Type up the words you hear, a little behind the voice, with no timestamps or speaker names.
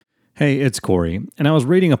Hey, it's Corey, and I was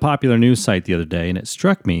reading a popular news site the other day, and it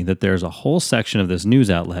struck me that there's a whole section of this news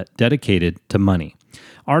outlet dedicated to money.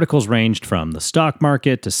 Articles ranged from the stock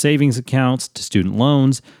market to savings accounts to student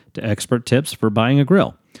loans to expert tips for buying a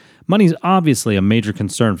grill. Money is obviously a major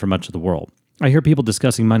concern for much of the world. I hear people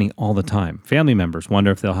discussing money all the time. Family members wonder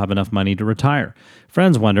if they'll have enough money to retire.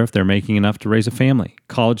 Friends wonder if they're making enough to raise a family.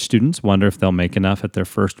 College students wonder if they'll make enough at their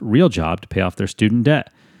first real job to pay off their student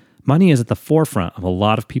debt. Money is at the forefront of a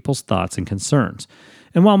lot of people's thoughts and concerns.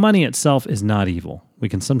 And while money itself is not evil, we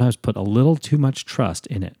can sometimes put a little too much trust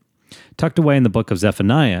in it. Tucked away in the book of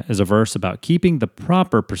Zephaniah is a verse about keeping the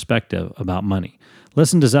proper perspective about money.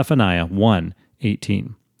 Listen to Zephaniah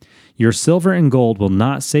 1:18. Your silver and gold will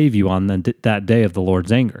not save you on that day of the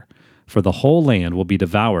Lord's anger, for the whole land will be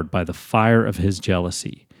devoured by the fire of his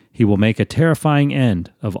jealousy. He will make a terrifying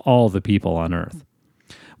end of all the people on earth.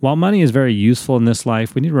 While money is very useful in this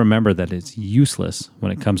life, we need to remember that it's useless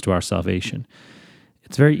when it comes to our salvation.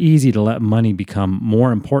 It's very easy to let money become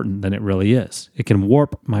more important than it really is. It can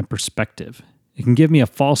warp my perspective. It can give me a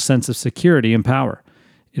false sense of security and power.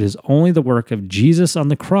 It is only the work of Jesus on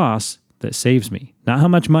the cross that saves me, not how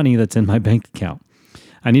much money that's in my bank account.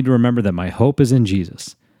 I need to remember that my hope is in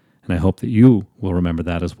Jesus, and I hope that you will remember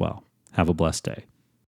that as well. Have a blessed day.